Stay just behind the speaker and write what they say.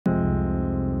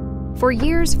For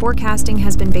years, forecasting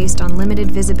has been based on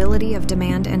limited visibility of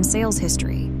demand and sales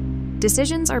history.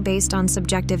 Decisions are based on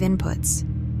subjective inputs.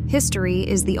 History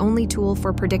is the only tool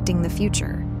for predicting the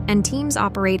future, and teams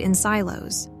operate in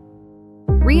silos.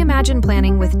 Reimagine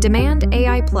planning with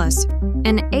DemandAI Plus,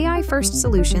 an AI-first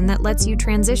solution that lets you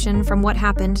transition from what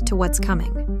happened to what's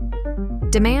coming.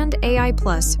 DemandAI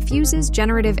Plus fuses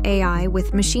generative AI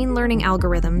with machine learning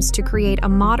algorithms to create a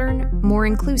modern, more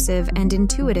inclusive, and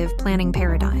intuitive planning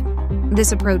paradigm.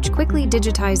 This approach quickly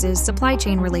digitizes supply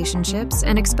chain relationships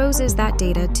and exposes that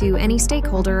data to any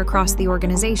stakeholder across the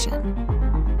organization.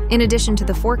 In addition to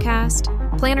the forecast,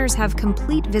 planners have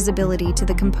complete visibility to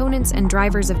the components and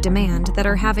drivers of demand that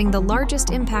are having the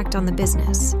largest impact on the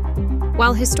business.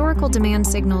 While historical demand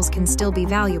signals can still be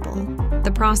valuable,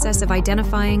 the process of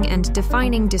identifying and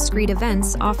defining discrete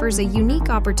events offers a unique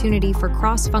opportunity for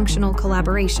cross-functional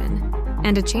collaboration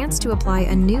and a chance to apply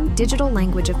a new digital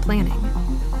language of planning,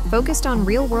 focused on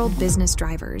real-world business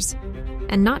drivers,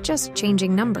 and not just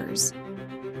changing numbers.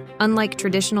 Unlike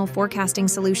traditional forecasting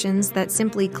solutions that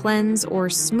simply cleanse or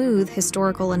smooth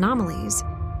historical anomalies,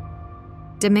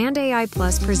 DemandAI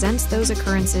Plus presents those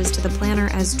occurrences to the planner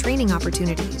as training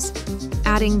opportunities,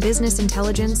 adding business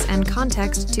intelligence and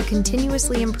context to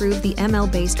continuously improve the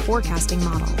ML-based forecasting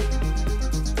model.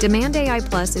 DemandAI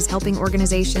Plus is helping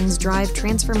organizations drive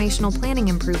transformational planning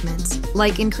improvements,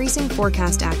 like increasing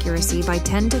forecast accuracy by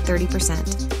 10 to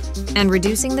 30%, and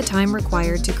reducing the time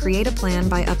required to create a plan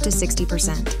by up to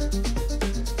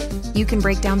 60%. You can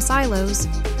break down silos,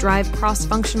 drive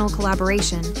cross-functional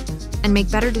collaboration, and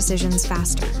make better decisions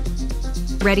faster.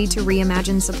 Ready to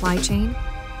reimagine supply chain?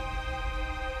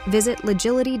 Visit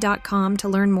Logility.com to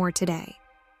learn more today.